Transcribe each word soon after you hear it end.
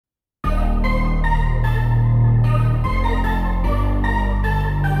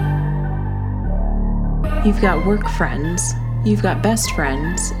You've got work friends, you've got best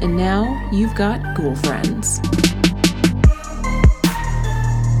friends, and now you've got ghoul friends.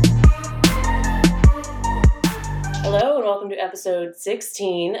 Hello and welcome to episode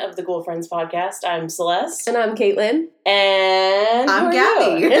 16 of the Ghoul Friends podcast. I'm Celeste. And I'm Caitlin. And I'm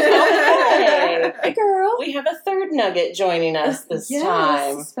Gabby. Okay. Hey, girl. We have a third nugget joining us this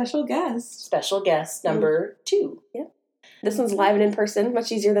time. Special guest. Special guest number 2. Yep. This one's live and in person,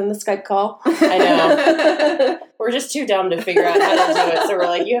 much easier than the Skype call. I know. We're just too dumb to figure out how to do it, so we're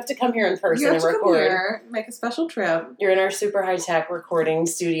like, you have to come here in person and record. Come here, make a special trip. You're in our super high-tech recording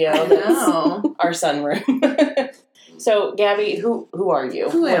studio. I know. Our sunroom. So, Gabby, who are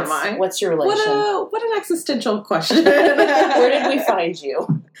you? Who am I? What's your relation? What an existential question. Where did we find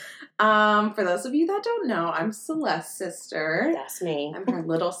you? For those of you that don't know, I'm Celeste's sister. That's me. I'm her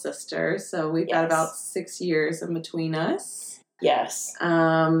little sister, so we've got about 6 years in between us. Yes.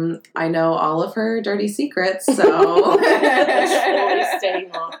 I know all of her dirty secrets, so We're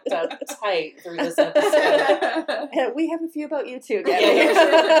staying locked up tight through this episode. We have a few about you too, Yeah, Gabby.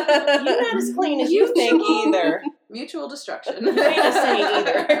 you're not as clean as you think either. Mutual destruction. I ain't just saying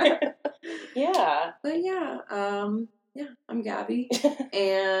either. Yeah. But yeah, I'm Gabby,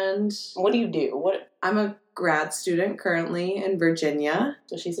 and What do you do? I'm a grad student currently in Virginia.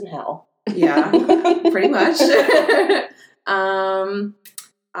 So she's in hell. Yeah, pretty much.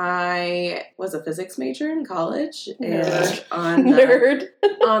 I was a physics major in college and on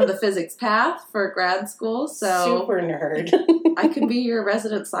the physics path for grad school, so Super nerd. I can be your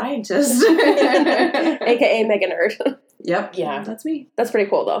resident scientist. AKA Mega Nerd. Yep. Yeah. That's me. That's pretty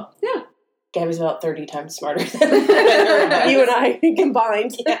cool, though. Yeah. Gabby's about 30 times smarter than You and I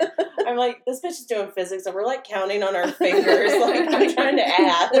combined. Yeah. I'm like, this bitch is doing physics, and we're like counting on our fingers. Like, I'm trying to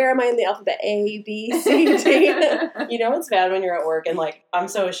add. Where am I in the alphabet? A, B, C, D. You know it's bad when you're at work, and like, I'm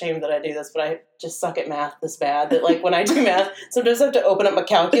so ashamed that I do this, but I just suck at math this bad that like when I do math, sometimes I have to open up my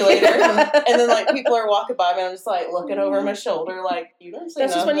calculator, and then like people are walking by me, and I'm just like looking over my shoulder, like, you don't say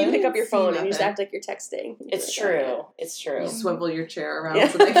That's just when you nothing. pick up your phone and you just nothing. act like you're texting. It's true. It's true. You swivel your chair around Yeah.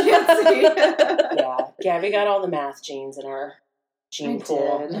 so they can't see. Yeah. Gabby got all the math genes in our gene I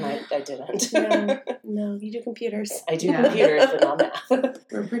pool, did. and I didn't. No, you do computers. I do Yeah. computers, but not math.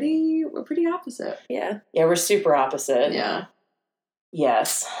 We're pretty opposite. Yeah. Yeah, we're super opposite. Yeah.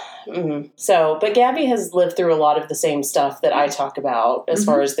 Yes. Mm-hmm. So, but Gabby has lived through a lot of the same stuff that I talk about as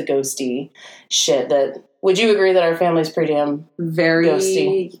far as the ghosty shit. That would you agree that our family's pretty damn Very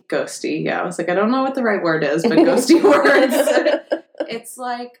ghosty. Yeah. I was like, I don't know what the right word is, but ghosty words. It's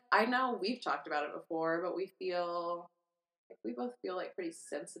like, I know we've talked about it before, but we both feel like pretty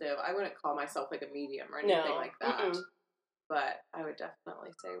sensitive. I wouldn't call myself like a medium or anything like that. Mm-mm. But I would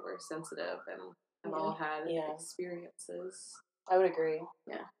definitely say we're sensitive and have all had experiences. I would agree.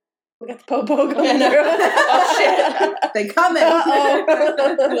 We got the po-po going Yeah, no. through. Oh, shit. They come in.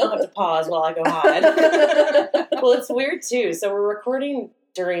 We'll have to pause while I go hide. Well, it's weird too. So we're recording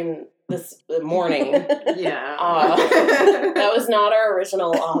during this morning. Yeah. That was not our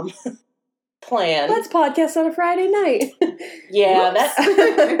original plan. Let's podcast on a Friday night. Yeah, Whoops.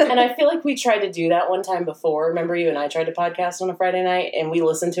 and I feel like we tried to do that one time before. Remember, you and I tried to podcast on a Friday night, and we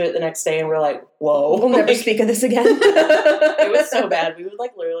listened to it the next day, and we're like, "Whoa, We'll never Like, speak of this again. It was so bad. We would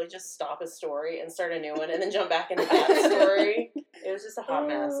like literally just stop a story and start a new one, and then jump back into that story. It was just a hot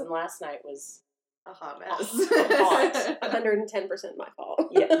mess. And last night was A hot mess. Hot. 110% my fault.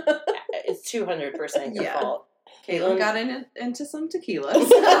 yeah, it's 200% your Yeah. fault. Caitlin got into some tequilas.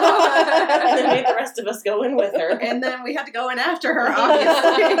 And then made the rest of us go in with her. And then we had to go in after her,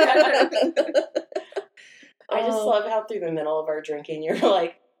 obviously. I just love how through the middle of our drinking, you're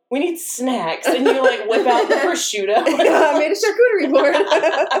like, we need snacks. And you like whip out the prosciutto. I made a charcuterie board.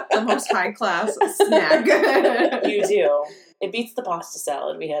 The most high class snack. You do. It beats the pasta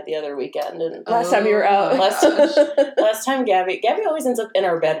salad we had the other weekend. And Last time you were out. last time Gabby always ends up in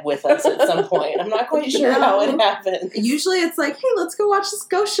our bed with us at some point. I'm not quite sure how it happened. Usually it's like, hey, let's go watch this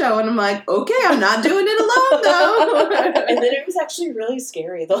ghost show. And I'm like, okay, I'm not doing it alone, though. And then it was actually really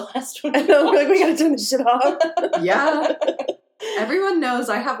scary, the last one. I know, we're like, we gotta turn this shit off. Yeah. Everyone knows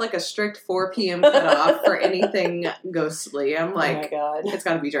I have like a strict 4 p.m. cutoff for anything ghostly. I'm Oh my like, God. it's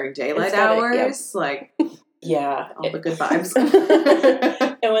got to be during daylight It's gotta- hours. Like, Yeah. all the good vibes.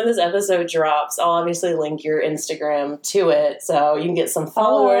 And when this episode drops, I'll obviously link your Instagram to it, so you can get some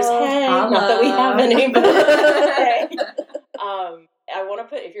followers. Hello. Hey, Hello. not that we have any, but hey. I want to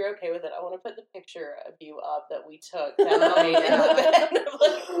put, if you're okay with it, I want to put the picture of you up that we took that night in the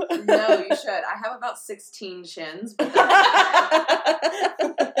bed. No, you should. I have about 16 chins. But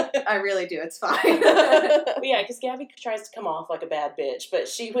I I really do. It's fine. But yeah, because Gabby tries to come off like a bad bitch, but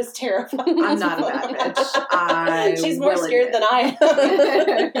she was terrified. I'm not a bad bitch. She's more scared than I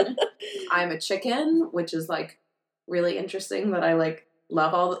am. I'm a chicken, which is like really interesting that I like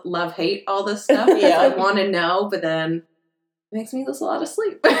love hate all this stuff. Yeah. I want to know, but then it makes me lose a lot of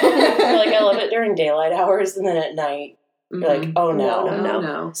sleep. Like, I love it during daylight hours, and then at night, you're like, oh no.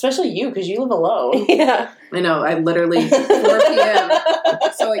 No. Especially you, because you live alone. Yeah. I know. I literally 4 p.m.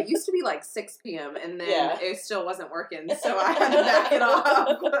 So it used to be like 6 p.m. and then it still wasn't working, so I had to back it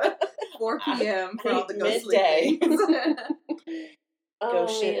off. 4 p.m. for all the ghost Midday. sleeping.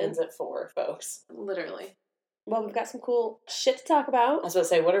 Ghost shit man. ends at 4, folks. Literally. Well, we've got some cool shit to talk about. I was about to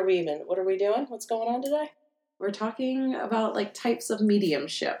say, what are we doing? What's going on today? We're talking about like types of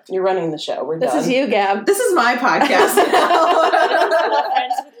mediumship. You're running the show. We're This done. is you, Gab. This is my podcast now.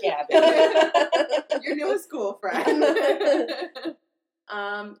 Friends with Gabby. Your newest school friend.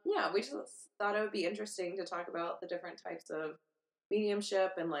 Yeah, we just thought it would be interesting to talk about the different types of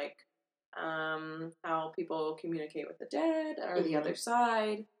mediumship and like how people communicate with the dead or the other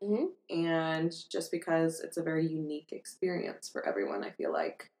side. And just because it's a very unique experience for everyone, I feel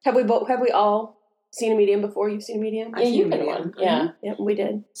like. Have we all seen a medium before? You've seen a medium? Yeah, you've been one. Yeah. Yep, we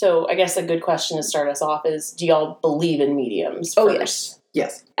did. So I guess a good question to start us off is, do y'all believe in mediums Oh, first?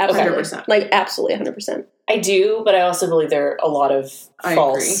 Yes. Absolutely. 100%. Like, absolutely 100%. I do, but I also believe there are a lot of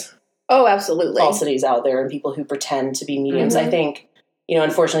false Oh, absolutely. falsities out there and people who pretend to be mediums. I think,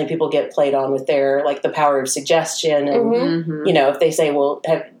 unfortunately people get played on with their, like, the power of suggestion and, if they say, well,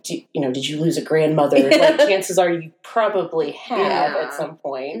 did you lose a grandmother? Like, chances are you probably have at some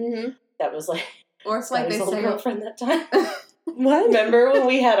point. That was like, or it's like they little say, girlfriend that time. What? Remember when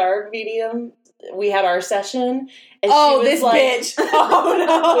we had our medium, we had our session, and Oh, she was this like, bitch. Oh, no.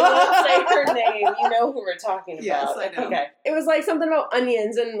 we won't say her name. You know who we're talking about. Yes, I know. Okay. It was like something about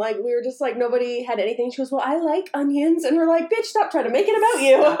onions, and like we were just like, nobody had anything. She goes, well, I like onions. And we're like, bitch, stop trying to make it about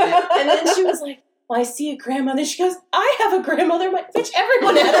you. And then she was like, well, I see a grandmother. She goes, I have a grandmother. I'm like, bitch,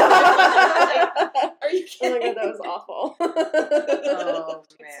 everyone has a grandmother. Like, are you Oh my kidding? god, that was awful. oh,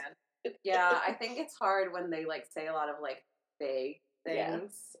 man. Yeah, I think it's hard when they, like, say a lot of, like, vague things. Yeah,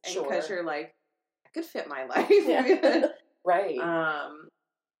 and sure. because you're like, I could fit my life. Yeah. Right.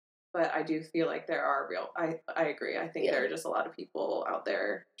 But I do feel like there are I agree. I think there are just a lot of people out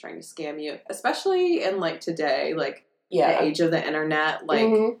there trying to scam you, especially in, like, today, like, the age of the internet, like,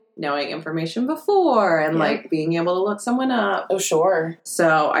 knowing information before and, like, being able to look someone up. Oh, sure.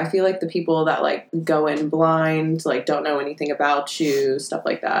 So I feel like the people that, like, go in blind, like, don't know anything about you, stuff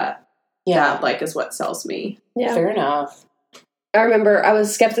like that. Yeah. That, like, is what sells me. Yeah. Fair enough. I remember I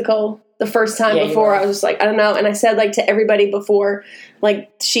was skeptical the first time before. I was just like, I don't know. And I said, like, to everybody before,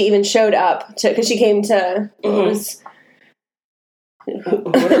 like, she even showed up because she came to. It was, What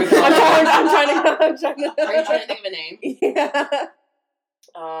are we calling I'm trying to. Are you trying to think of a name? Yeah.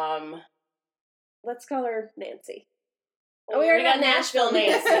 Let's call her Nancy. Oh, we already got Nashville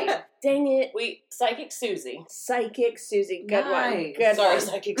Nancy. Dang it. Psychic Susie. Psychic Susie. Good one. Nice. Good Sorry, one.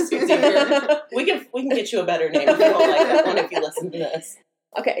 Psychic Susie. We can get you a better name if you don't like that one if you listen to this.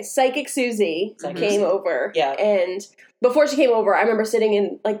 Okay, Psychic Susie came over. Yeah. And before she came over, I remember sitting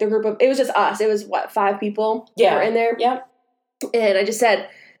in, like, the group of, it was just us. It was, 5 people that were in there? Yep. And I just said,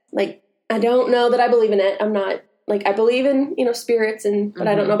 like, I don't know that I believe in it. I'm not, like, I believe in, spirits, but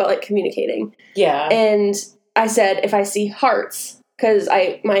I don't know about, like, communicating. Yeah. And I said, if I see hearts, because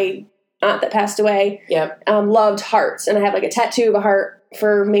my aunt that passed away loved hearts. And I have, like, a tattoo of a heart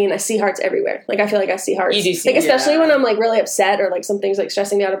for me, and I see hearts everywhere. Like, I feel like I see hearts. You do see, like, especially when I'm, like, really upset or, like, something's, like,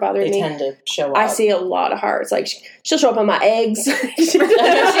 stressing me out or bothering me. They tend to show up. I see a lot of hearts. Like, she'll show up on my eggs. I know she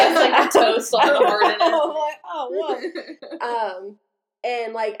has, like, the toast on the heart in it. I'm like, oh, whoa.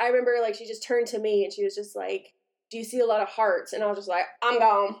 And, like, I remember, like, she just turned to me, and she was just like, do you see a lot of hearts? And I was just like, I'm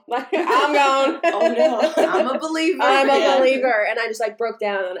gone. Like, I'm gone. Oh, no. I'm a believer. I'm a believer. And I just, like, broke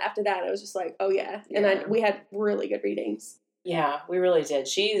down. And after that, I was just like, oh, yeah. And we had really good readings. Yeah, we really did.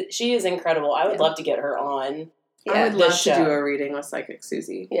 She is incredible. I would love to get her on. Yeah. I would love show. to do a reading with Psychic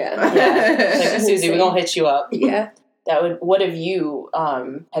Susie. Yeah. Psychic Susie, we're going to hit you up. Yeah. What have you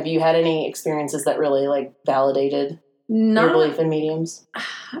had any experiences that really, like, validated your belief in mediums?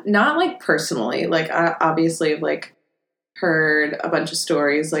 Not, like, personally. Like, I obviously have, like, heard a bunch of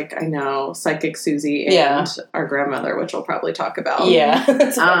stories. Like, I know Psychic Susie and our grandmother, which we'll probably talk about. Yeah,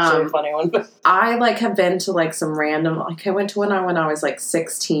 that's actually a funny one. I, like, have been to, like, some random, like, I went to one when I was, like,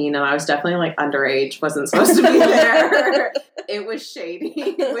 16, and I was definitely, like, underage, wasn't supposed to be there. It was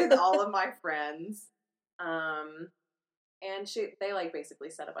shady with all of my friends. And they, like, basically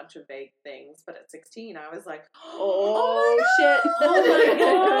said a bunch of vague things, but at 16, I was like, oh shit. Oh, my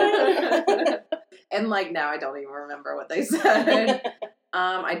God. And like now I don't even remember what they said.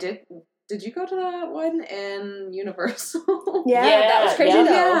 I did you go to that one in Universal? Yeah, that was crazy though.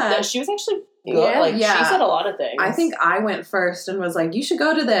 Yeah. She was actually good. She said a lot of things. I think I went first and was like, you should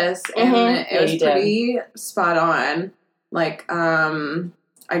go to this. And it was pretty spot on. Like,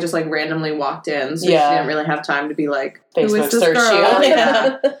 I just like randomly walked in, so she didn't really have time to be like, who is this girl?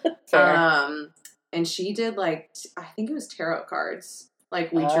 Yeah. And she did like, I think it was tarot cards.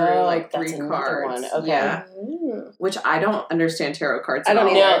 Like we drew like 3 cards. Okay. Yeah. Which I don't understand tarot cards. I don't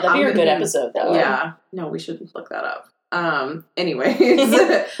either. No, that'd be a good episode though. Yeah. No, we should look that up. Anyways,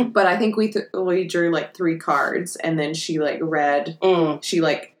 but I think we drew like 3 cards, and then she like read. She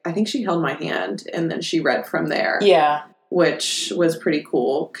like, I think she held my hand, and then she read from there. Yeah. Which was pretty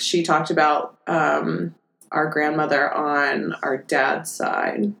cool. She talked about our grandmother on our dad's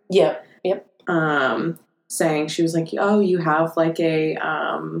side. Yep. Saying, she was like, oh, you have like a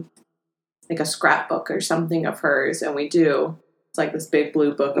scrapbook or something of hers, and we do. It's like this big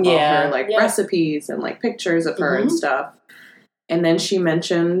blue book of all her like recipes and like pictures of her and stuff. And then she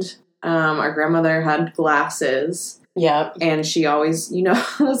mentioned our grandmother had glasses. Yeah. And she always,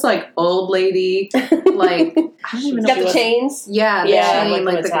 was like old lady, like, I don't even know. Got the chains. Yeah, chain,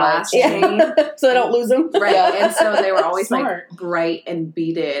 like the glass chain. So they don't lose them. Right. And so they were always like bright and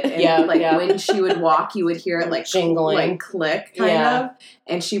beaded. And when she would walk, you would hear it like jingling, like click kind of.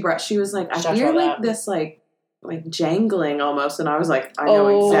 And she was like, I hear like this like jangling almost. And I was like, I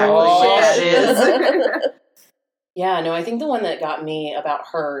know exactly what that is. Yeah, no, I think the one that got me about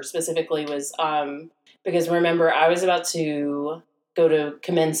her specifically was, because remember, I was about to go to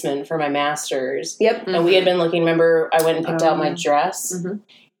commencement for my master's. Yep. And we had been looking, remember, I went and picked out my dress.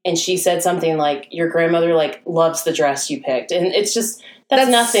 And she said something like, your grandmother, like, loves the dress you picked. And it's just, that's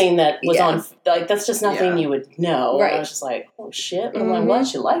nothing that was on, like, that's just nothing you would know. Right. And I was just like, oh, shit. And I'm glad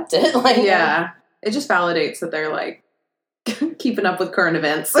she liked it. Like, it just validates that they're, like, keeping up with current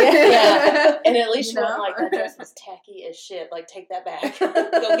events. Yeah. And at least she wasn't like, that dress was tacky as shit. Like, take that back.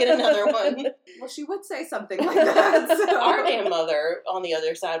 Go get another one. Well, she would say something like that. So. Our damn mother on the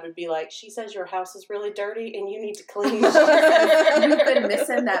other side would be like, she says your house is really dirty and you need to clean more. You've been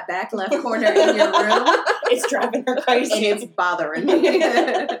missing that back left corner in your room. It's driving her crazy. And it's bothering me.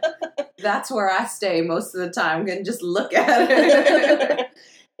 That's where I stay most of the time and just look at it.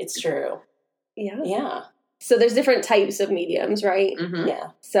 It's true. Yeah. Yeah. So there's different types of mediums, right? Yeah.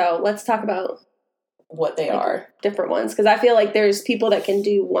 So let's talk about what they are. Different ones. Because I feel like there's people that can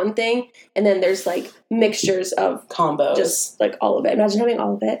do one thing, and then there's like mixtures of combos. Just like all of it. Imagine having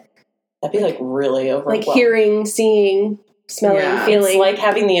all of it. That'd be like really overwhelming. Like hearing, seeing, smelling, feeling. It's like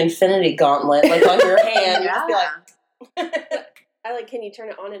having the Infinity Gauntlet like on your hand. I like, can you turn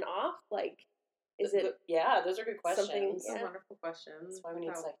it on and off? Like, is it? Yeah, those are good questions. Wonderful questions. That's why we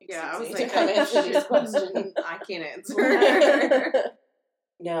need psychics. Yeah, I was to like, come answer these questions. I can't answer.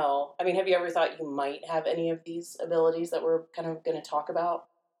 No. I mean, have you ever thought you might have any of these abilities that we're kind of going to talk about?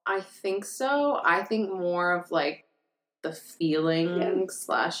 I think so. I think more of like the feeling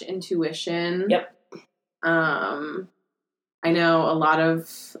 / intuition. Yep. I know a lot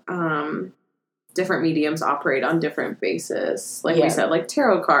of different mediums operate on different bases. Like we said, like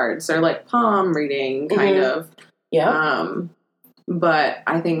tarot cards or like palm reading kind of. Yeah. But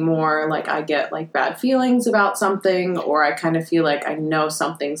I think more like I get like bad feelings about something, or I kind of feel like I know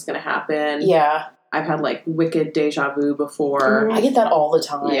something's going to happen. Yeah. I've had like wicked deja vu before. I get that all the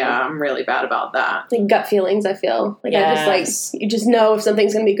time. Yeah, I'm really bad about that. Like gut feelings, I feel. Like I just like, you just know if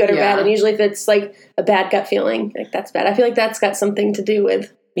something's going to be good or bad. And usually if it's like a bad gut feeling, like that's bad. I feel like that's got something to do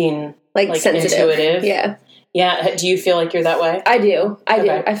with being like sensitive. Intuitive. Yeah. Yeah. Do you feel like you're that way? I do. I do.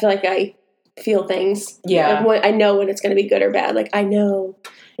 I feel like I feel things. Yeah. Like I know when it's going to be good or bad. Like I know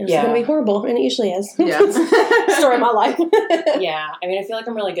it's going to be horrible, and it usually is. Yeah. Story of my life. Yeah. I mean, I feel like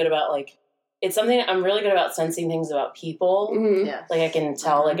I'm really good about like, it's something I'm really good about sensing things about people. Mm-hmm. Yeah. Like I can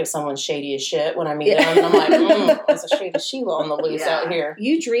tell like if someone's shady as shit when I meet them, and I'm like, there's a shady Sheila on the loose out here.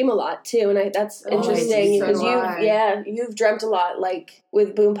 You dream a lot too, and that's interesting because you've dreamt a lot, like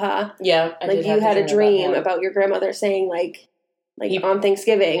with Boompa. Yeah, like you had a dream about your grandmother saying like on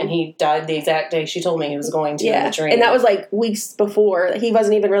Thanksgiving, and he died the exact day she told me he was going to in the dream, and that was like weeks before. He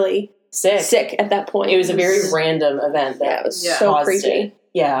wasn't even really sick at that point. It was a very random event that was so crazy.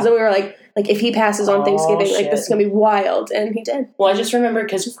 Yeah, so we were like if he passes on Thanksgiving, like this is gonna be wild, and he did. Well, I just remember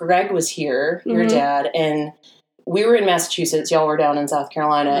because Greg was here, your dad, and we were in Massachusetts. Y'all were down in South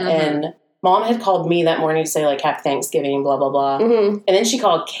Carolina, and Mom had called me that morning to say, like, happy Thanksgiving, blah, blah, blah. Mm-hmm. And then she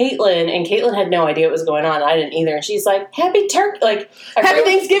called Caitlin, and Caitlin had no idea what was going on. I didn't either. And she's like, happy turkey. Like, happy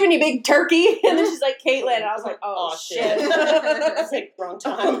Thanksgiving, you big turkey. And then she's like, Caitlin. And I was like, oh shit. I was like, wrong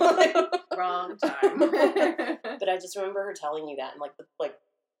time. Wrong time. But I just remember her telling you that, and like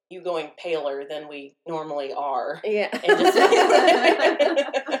you going paler than we normally are. Yeah. And just,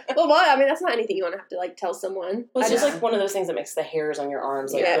 well, I mean, that's not anything you want to have to, like, tell someone. well, it's just like one of those things that makes the hairs on your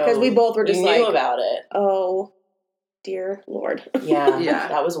arms, like, yeah, because we both were just you like, knew about it. oh, dear Lord. Yeah. Yeah.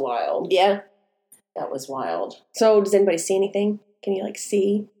 That was wild. Yeah. That was wild. So, does anybody see anything? Can you, like,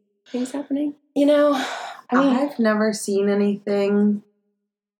 see things happening? You know, I mean, I've never seen anything.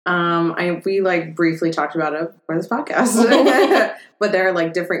 We like briefly talked about it for this podcast, but there are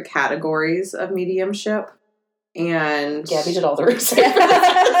like different categories of mediumship, and Gabby did all the research.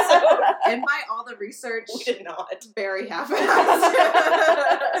 Yeah. and by all the research, We did not. very half-assed.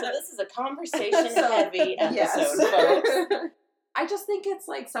 So this is a conversation-heavy episode, folks. I just think it's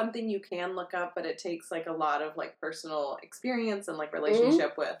like something you can look up, but it takes like a lot of like personal experience and like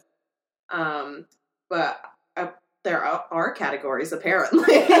relationship with. But there are categories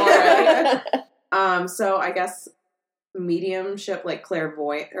apparently. All right. So I guess mediumship, like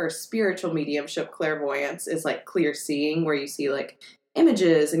clairvoyant or spiritual mediumship, clairvoyance is like clear seeing, where you see like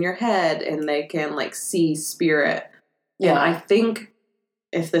images in your head and they can like see spirit. Yeah. And I think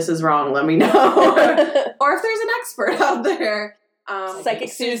if this is wrong, let me know. Or if there's an expert out there. Psychic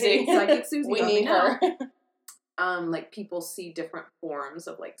Susie. Psychic Susie. We let me need her. know. Like people see different forms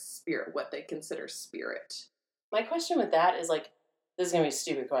of like spirit, what they consider spirit. My question with that is, like, this is going to be a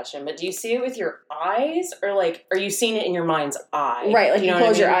stupid question, but do you see it with your eyes, or, like, are you seeing it in your mind's eye? Right, like Do you know what I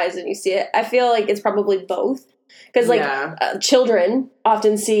close your mean? eyes and you see it. I feel like it's probably both. Because, like, children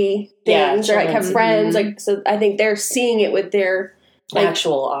often see things or, like, have children. friends. Like, so I think they're seeing it with their, like,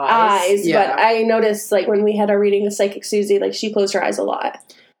 Actual eyes. Yeah. But I noticed, like, when we had our reading with Psychic Susie, like, she closed her eyes a lot.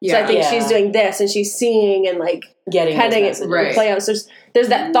 Yeah. So I think Yeah. she's doing this and she's seeing and, like, Getting kind those of messages. Right. play out. So there's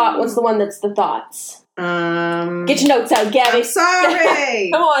that thought. What's the one that's the thoughts? Get your notes out, Gabby. I'm sorry.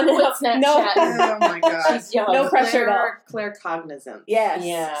 Come on. Snapchat. No. Oh my god. She's young. No pressure at all. Claircognizance. Yes.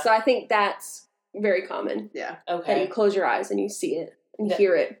 Yeah. So I think that's very common. Yeah. That Okay. you close your eyes and you see it and That-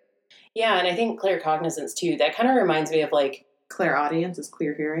 hear it. Yeah, and I think claircognizance, too. That kind of reminds me of, like, Clairaudience is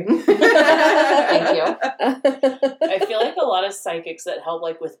clear hearing. Thank you. I feel like a lot of psychics that help,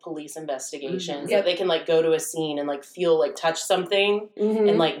 like, with police investigations, Yep. that they can, like, go to a scene and, like, feel, like, touch something Mhm.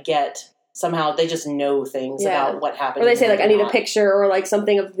 and, like, get, somehow, they just know things Yeah. about what happened. Or they say, and like, I need a not. picture or, like,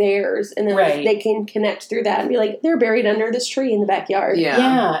 something of theirs. And then like, Right. they can connect through that and be like, they're buried under this tree in the backyard. Yeah.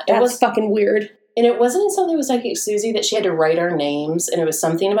 Yeah. It That's was, fucking weird. and it wasn't something with Psychic Susie that she had to write our names, and it was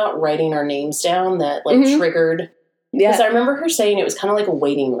something about writing our names down that, like, Mhm. triggered. Yeah. Because I remember her saying it was kind of like a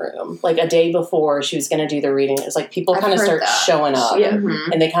waiting room. Like, a day before she was going to do the reading, it was like people I've kind of heard start that. showing up. Yeah.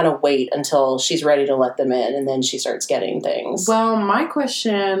 Mhm. And they kind of wait until she's ready to let them in, and then she starts getting things. Well, my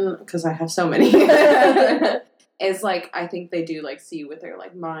question, because I have so many, is like I think they do like see with their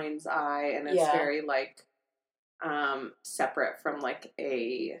like mind's eye, and it's Yeah. very like separate from like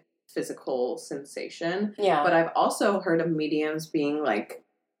a physical sensation. yeah. But I've also heard of mediums being like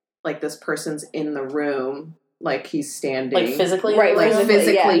this person's in the room, like he's standing, like physically? Right, like physically,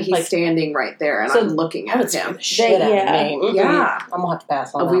 physically, yeah. he's Like- standing right there, and So I'm looking I would at scare him. the shit out yeah. of me. Mm-mm. Yeah. I'm going to have to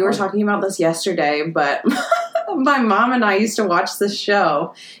pass on We that were one. talking about this yesterday, but my mom and I used to watch this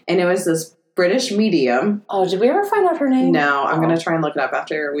show, and it was this British medium. Oh, did we ever find out her name? No, I'm Oh. going to try and look it up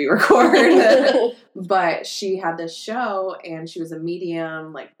after we record. But she had this show, and she was a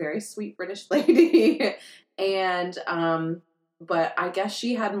medium, like very sweet British lady. And, but I guess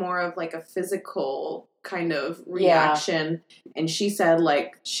she had more of like a physical kind of reaction. And she said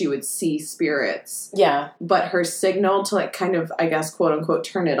like she would see spirits, Yeah. but her signal to like kind of, I guess, quote unquote,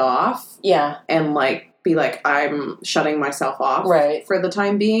 turn it off Yeah. and like be like, I'm shutting myself off Right. for the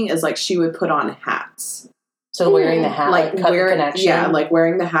time being, is like she would put on hats. So wearing the hat, like, cut the connection. Yeah, like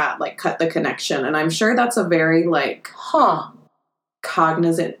wearing the hat, like cut the connection. And I'm sure that's a very like Huh.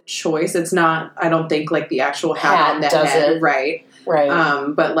 cognizant choice. It's not, I don't think like the actual hat Hat on the does head, it. right?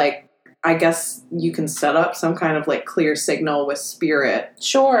 Right. But like I guess you can set up some kind of like clear signal with spirit.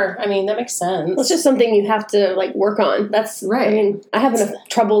 Sure. I mean, that makes sense. It's just something you have to like work on. That's Right. I mean, I have enough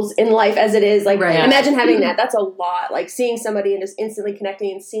troubles in life as it is. Like, Right. imagine having that. That's a lot. Like seeing somebody and just instantly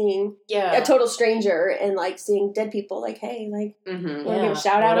connecting and seeing yeah. a total stranger and like seeing dead people. Like, hey, like, Mm-hmm. want to give Yeah. a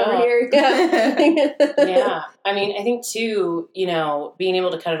shout out What over up? here? Yeah. Yeah. I mean, I think too, you know, being able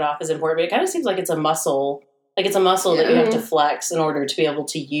to cut it off is important, but it kind of seems like it's a muscle. Like it's a muscle that you have to flex in order to be able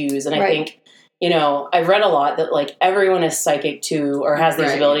to use. And I Right. think you know, I've read a lot that like everyone is psychic to or has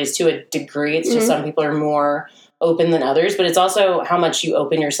these abilities to a degree. It's just some people are more open than others, but it's also how much you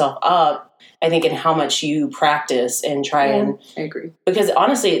open yourself up, I think, and how much you practice and try and I agree. Because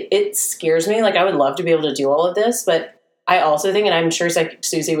honestly, it scares me. Like I would love to be able to do all of this, but I also think, and I'm sure Psychic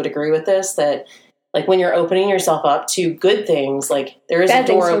Susie would agree with this, that like when you're opening yourself up to good things, like there is a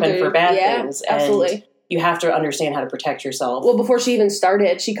door open for bad things. Absolutely. And you have to understand how to protect yourself. Well, before she even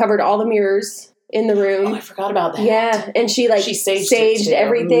started, she covered all the mirrors in the room. Oh, I forgot about that. Yeah, and she saged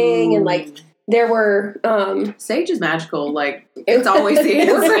everything, and like there were sage is magical. Like it's always the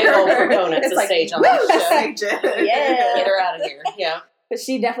We're big old answer. proponents of sage on this show. Sage it. Yeah. Get her out of here. Yeah. But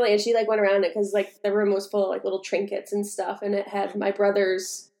she definitely, and she like went around it because like the room was full of like little trinkets and stuff, and it had my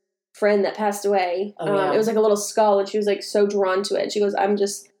brother's friend that passed away. It was like a little skull, and she was like so drawn to it. And she goes, "I'm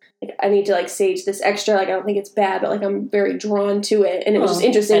just like, I need to like sage this extra. Like I don't think it's bad, but like I'm very drawn to it." And it was just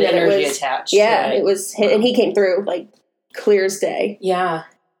interesting that energy it was attached. Yeah, it was, and he came through like clear as day. Yeah.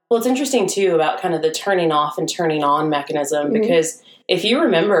 Well, it's interesting too about kind of the turning off and turning on mechanism because if you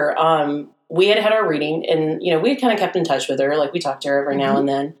remember, we had our reading, and you know we had kind of kept in touch with her. Like we talked to her every now and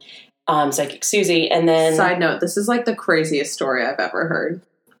then, Psychic Susie. And then, side note, this is like the craziest story I've ever heard.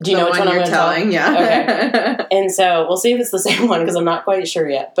 Do you know which one you're telling? Yeah. Okay. And so we'll see if it's the same one because I'm not quite sure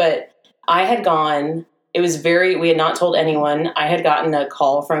yet. But I had gone. It was we had not told anyone. I had gotten a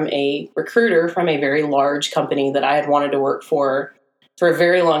call from a recruiter from a very large company that I had wanted to work for a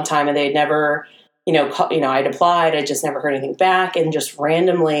very long time, and they had never. I'd applied. I just never heard anything back, and just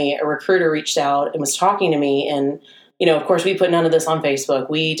randomly, a recruiter reached out and was talking to me. And of course, we put none of this on Facebook.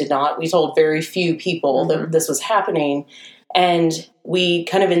 We did not. We told very few people that this was happening, and we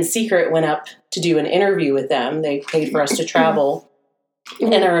kind of in secret went up to do an interview with them. They paid for us to travel,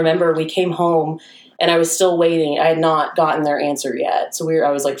 and I remember we came home, and I was still waiting. I had not gotten their answer yet, so I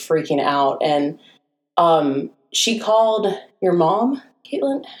was like freaking out. And she called your mom.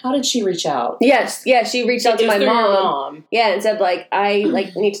 Caitlin, how did she reach out? Yes, she reached out to my mom. Yeah, and said like, I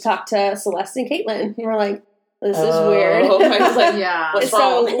like need to talk to Celeste and Caitlin. And we're like, this is weird. I was like, yeah. What's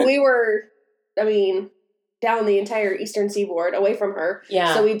wrong? So we were, down the entire eastern seaboard away from her.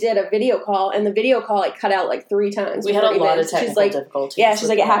 Yeah. So we did a video call, and the video call like cut out like 3 times. We had a lot of technical difficulties. Yeah, she's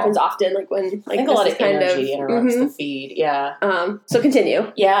like, it happens often. Like when like I think a lot of energy interrupts the feed. Yeah. So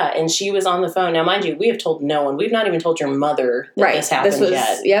continue. Yeah, and she was on the phone. Now, mind you, we have told no one. We've not even told your mother that this happened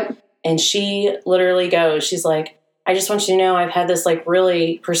yet. Yep. And she literally goes, she's like, I just want you to know I've had this like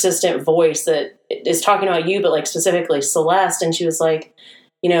really persistent voice that is talking about you, but like specifically Celeste. And she was like,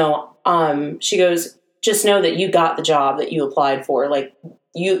 she goes, just know that you got the job that you applied for. Like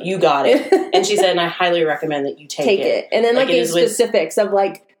you got it. And she said, and I highly recommend that you take it. And then like in specifics of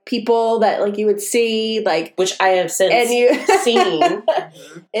like people that like you would see, like, which I have since seen.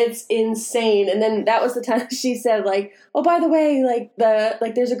 It's insane. And then that was the time she said like, oh, by the way, like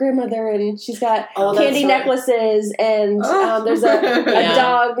there's a grandmother and she's got candy necklaces, and there's a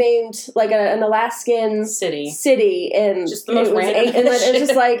dog named like an Alaskan city, and just the most random and it was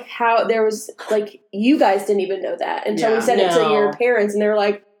just like how there was like you guys didn't even know that until we said it to your parents, and they were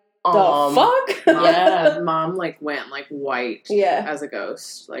like, the fuck? Yeah. Mom like went like white as a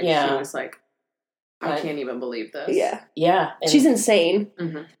ghost. Like she was like, I can't even believe this. Yeah. Yeah. And she's insane.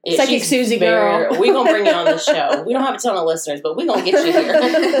 Mm-hmm. Psychic Susie girl. We're going to bring you on the show. We don't have a ton of listeners, but we're going to get you here.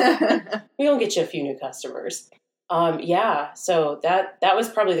 We're going to get you a few new customers. So that was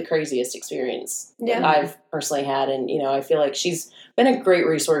probably the craziest experience that I've personally had. And, I feel like she's been a great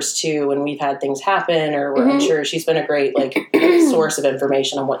resource too when we've had things happen or we're unsure. She's been a great like source of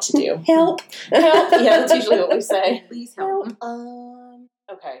information on what to do. Help. Yeah, that's usually what we say. Please help.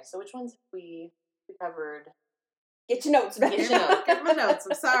 Okay, so which ones have we covered? Get your notes back. Get my notes.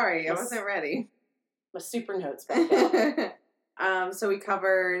 I'm sorry. I wasn't ready. My super notes back out. So we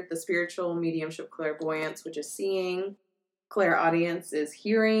covered the spiritual mediumship clairvoyance, which is seeing. Clairaudience is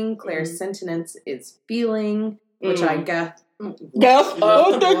hearing. Clairsentience is feeling, which I guess. I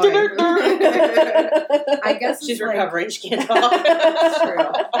guess she's like, recovering. She can't talk. True.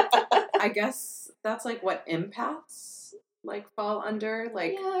 I guess that's like what empaths like fall under.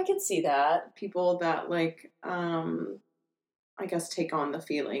 Like, yeah, I can see that. People that like, I guess take on the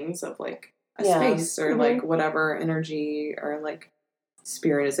feelings of like a space or like whatever energy or like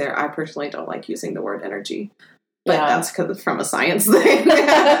spirit is there. I personally don't like using the word energy. But that's because it's from a science thing.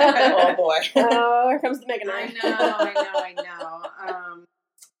 Oh, boy. Oh, here comes the Mega Knight. I know.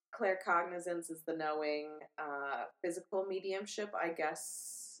 Claircognizance is the knowing. Physical mediumship, I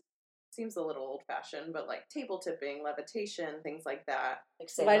guess, seems a little old-fashioned, but like table tipping, levitation, things like that.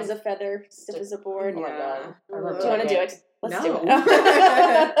 Like light as a feather, stiff as a board. Oh, my God. Do you want to do it? Let's No. do it.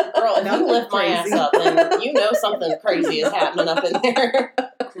 Girl, if Nothing you lift my ass crazy. up, then you know something crazy is happening up in there.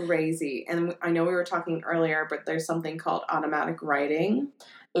 Crazy. And I know we were talking earlier, but there's something called automatic writing.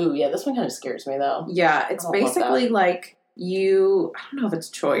 Ooh, yeah, this one kind of scares me, though. Yeah, it's I don't love basically like you, I don't know if it's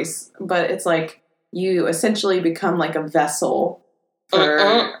choice, but it's like you essentially become like a vessel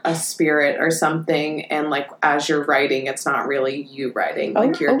for a spirit or something, and like as you're writing, it's not really you writing.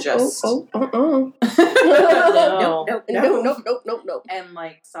 Like you're just No. Nope. and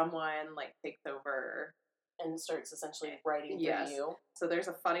like someone like takes over. And starts essentially writing Yes. for you. So there's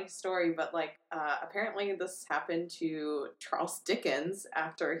a funny story, but like apparently this happened to Charles Dickens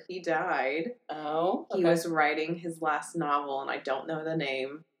after he died. Oh. He was writing his last novel, and I don't know the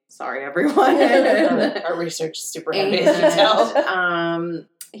name. Sorry, everyone. Our research is super heavy, as you tell. And,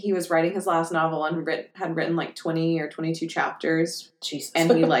 he was writing his last novel and had written like 20 or 22 chapters. Jesus. And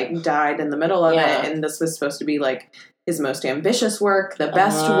he like died in the middle of Yeah. it. And this was supposed to be like his most ambitious work, the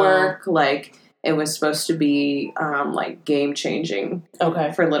best work. Like it was supposed to be like game changing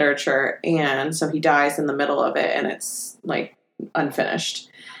Okay. for literature. And so he dies in the middle of it, and it's like unfinished.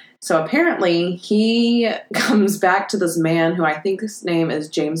 So apparently he comes back to this man who I think his name is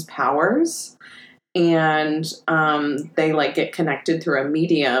James Powers. And they like get connected through a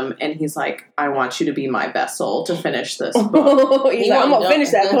medium, and he's like, I want you to be my vessel to finish this book. He's like, I'm gonna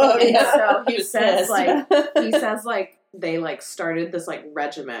finish that book. Yeah. So He he was says pissed. like they like started this like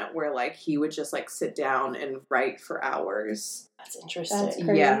regiment where like he would just like sit down and write for hours. That's interesting. That's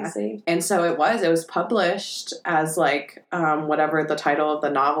crazy. Yeah. And so it was published as like whatever the title of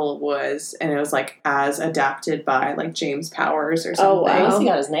the novel was, and it was like as adapted by like James Powers or something. Oh, wow. At least he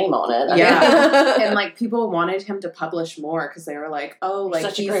got his name on it. Yeah. And like people wanted him to publish more because they were like, oh, like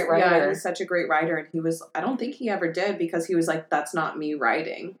Such a great writer. Yeah, he's such a great writer. And he was, I don't think he ever did, because he was like, that's not me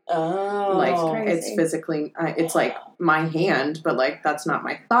writing. Oh. Like crazy. it's physically, it's like my hand, but like that's not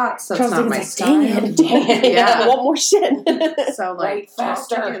my thoughts. That's Charles not my Dickens, style. like, dang it. Yeah. One more shit. So like Write Charles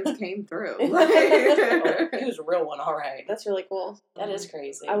faster. Dickens came through. Oh, he was a real one, all right. That's really cool. That is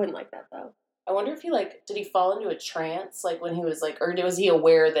crazy. I wouldn't like that though. I wonder if he did he fall into a trance like when he was like, or was he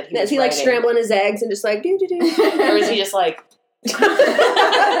aware that he was Is he like writing? scrambling his eggs and just like do? Or is he just like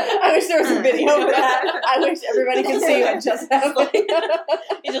I wish there was a video of that. I wish everybody could see what just happened.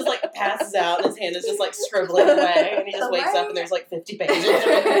 he just like passes out and his hand is just like scribbling away and he just wakes up and there's like 50 pages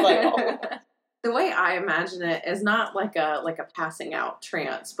and he's like, oh. The way I imagine it is not like a passing out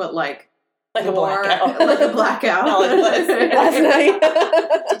trance, but like Like a more- blackout. like a blackout. Not like this. Last night.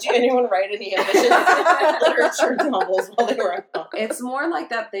 Did anyone write any ambitious literature novels while they were out? It's more like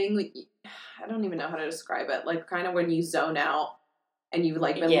that thing. I don't even know how to describe it. Like kind of when you zone out and you've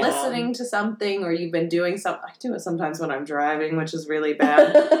like been Yeah. listening to something, or you've been doing something. I do it sometimes when I'm driving, which is really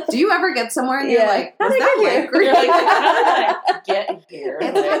bad. Do you ever get somewhere and you're Yeah. like, How'd was I that get here? Lake? You're like, how did I get here?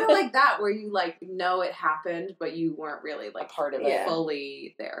 It's kind of like that, where you like know it happened, but you weren't really like a part of it. Yeah.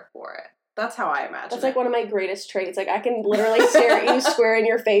 fully there for it. That's how I imagine That's it. like one of my greatest traits. Like I can literally stare at you square in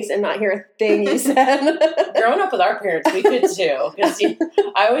your face and not hear a thing you said. Growing up with our parents, we could too. Because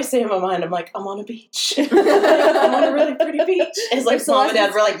I always say in my mind, I'm like, I'm on a beach. I'm on a really pretty beach. It's like mom and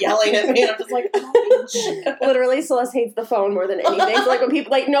dad were like yelling at me, and I'm just like, I'm on a beach. Literally, Celeste hates the phone more than anything. So like when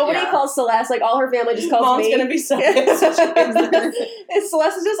people like nobody Yeah. calls Celeste, like all her family just calls Mom's me. gonna be so Yeah. pissed. And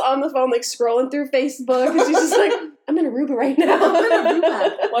Celeste is just on the phone, like scrolling through Facebook, and she's just like, "I'm in Aruba right now." I'm in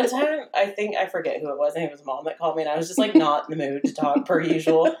Aruba. One time, I forget who it was. I think it was mom that called me, and I was just like not in the mood to talk per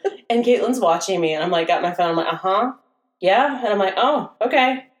usual. And Caitlin's watching me, and I'm like, got my phone. I'm like, yeah. And I'm like, oh,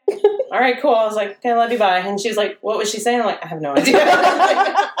 okay. All right, cool. I was like, okay, love you, bye. And she was like, what was she saying? I'm like, I have no idea.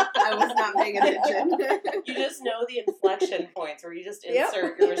 I was not paying attention. You just know the inflection points where you just Yep.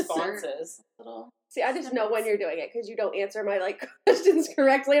 insert your responses. See, I just know when you're doing it because you don't answer my like questions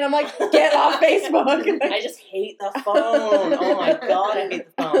correctly, and I'm like, "Get off Facebook." I just hate the phone. Oh my god, I hate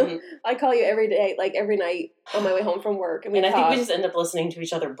the phone. I call you every day, like every night on my way home from work, and we And I think talk. we just end up listening to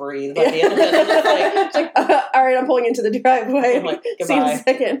each other breathe by the end of it. I'm just like, It's like, all right, I'm pulling into the driveway. I'm like, See you in a goodbye.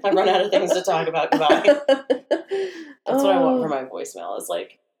 second. I run out of things to talk about. Goodbye. That's what I want Oh, for my voicemail. Is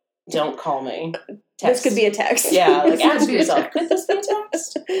like, don't call me. This could be a text. Yeah, like This could ask be a yourself, text. could this be a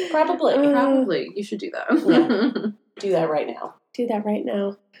text? Probably. Probably. You should do that. Yeah. Do that right now. Do that right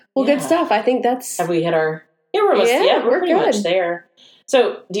now. Well, Yeah. good stuff. I think that's. Have we hit our? Yeah, we're almost. Yeah, Yeah, we're we're pretty good. much there.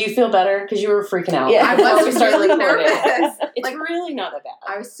 So, do you feel better? Because you were freaking out. Yeah. I before was we started really recording. nervous. It's Like, really not that bad.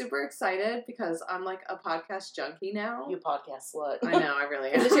 I was super excited because I'm like a podcast junkie now. You podcast slut. I know, I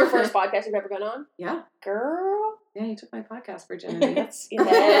really am. Is this your first podcast you've ever gone on? Yeah. Girl. Yeah, you took my podcast virginity. That's.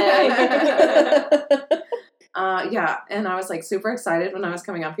 Yeah, and I was like super excited when I was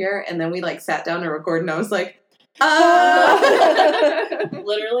coming up here, and then we like sat down to record, and I was like,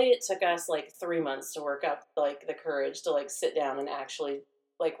 Literally, it took us like 3 months to work up like the courage to like sit down and actually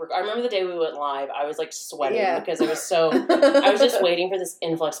like I remember the day we went live, I was like sweating because I was just waiting for this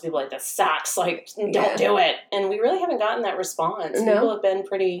influx of people like, that sucks, like don't do it. And we really haven't gotten that response. No. People have been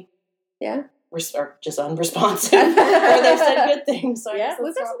pretty or just unresponsive, or they've said good things. So we've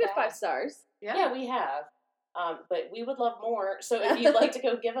got some good 5 stars. Yeah, we have. But we would love more. So if you'd like to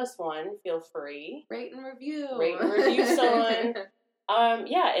go give us one, feel free. Rate and review someone.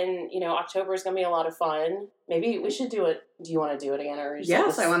 And October is going to be a lot of fun. Maybe we should do it. Do you want to do it again? Or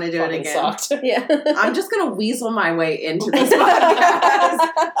yes, I want to do it again. Sucked? Yeah. I'm just going to weasel my way into this podcast.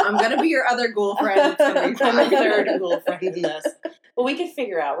 I'm going to be your other ghoul friend. It's going to be fun. I'm the third ghoul friend in this. But we could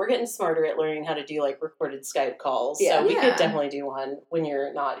figure out. We're getting smarter at learning how to do like recorded Skype calls. So we could definitely do one when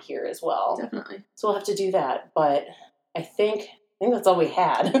you're not here as well. Definitely. So we'll have to do that. But I think that's all we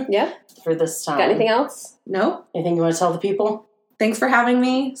had. Yeah. For this time. Got anything else? Nope. Anything you want to tell the people? Thanks for having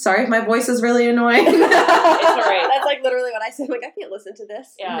me. Sorry if my voice is really annoying. It's all right. That's like literally what I said. Like, I can't listen to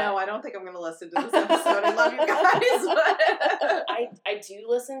this. Yeah. No, I don't think I'm going to listen to this episode. I love you guys. But I do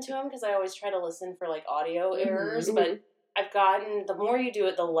listen to them because I always try to listen for like audio errors, but I've gotten, the more you do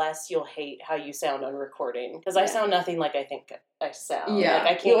it, the less you'll hate how you sound on recording. Because I sound nothing like I think I sound. Yeah. Like,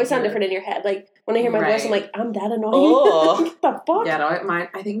 I can't You always sound different in your head. Like, when I hear my voice, I'm like, I'm that annoying. Oh. What the fuck? yeah, no,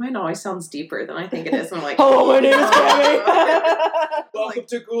 I think mine always sounds deeper than I think it is. And I'm like, hello, my name is Gabby. Welcome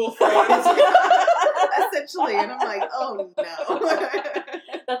to Ghoul Friends. Essentially. And I'm like, oh no.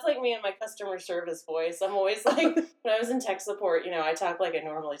 That's like me and my customer service voice. I'm always like, when I was in tech support, I talk like I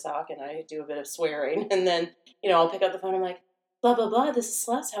normally talk and I do a bit of swearing. And then, I'll pick up the phone. I'm like, blah, blah, blah, this is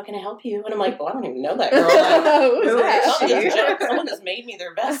Celeste. How can I help you? And I'm like, I don't even know that girl. Who is that? Someone has made me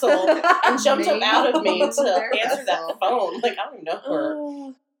their vessel and jumped up out of me to answer that phone. Like, I don't even know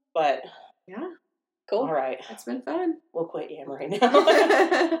her. But, yeah. Cool. All right. It's been fun. We'll quit yammering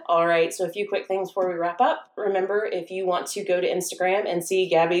now. All right. So a few quick things before we wrap up. Remember, if you want to go to Instagram and see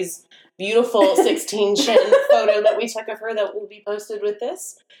Gabby's beautiful 16 chin photo that we took of her that will be posted with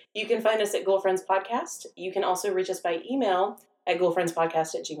this, you can find us at Ghoul Friends Podcast. You can also reach us by email at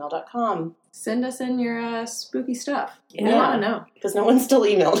ghoulfriendspodcast@gmail.com. Send us in your spooky stuff. Yeah. We want to know. Because no one still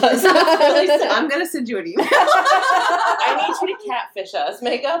emailed us. Really I'm going to send you an email. I need you to catfish us.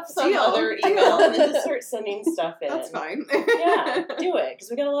 Make up some other email and then just start sending stuff in. That's fine. Yeah, do it. Because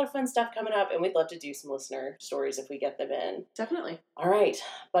we got a lot of fun stuff coming up and we'd love to do some listener stories if we get them in. Definitely. All right.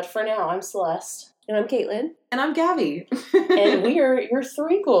 But for now, I'm Celeste. And I'm Caitlin. And I'm Gabby. And we are your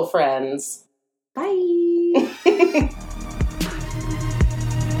 3 ghoul friends. Bye.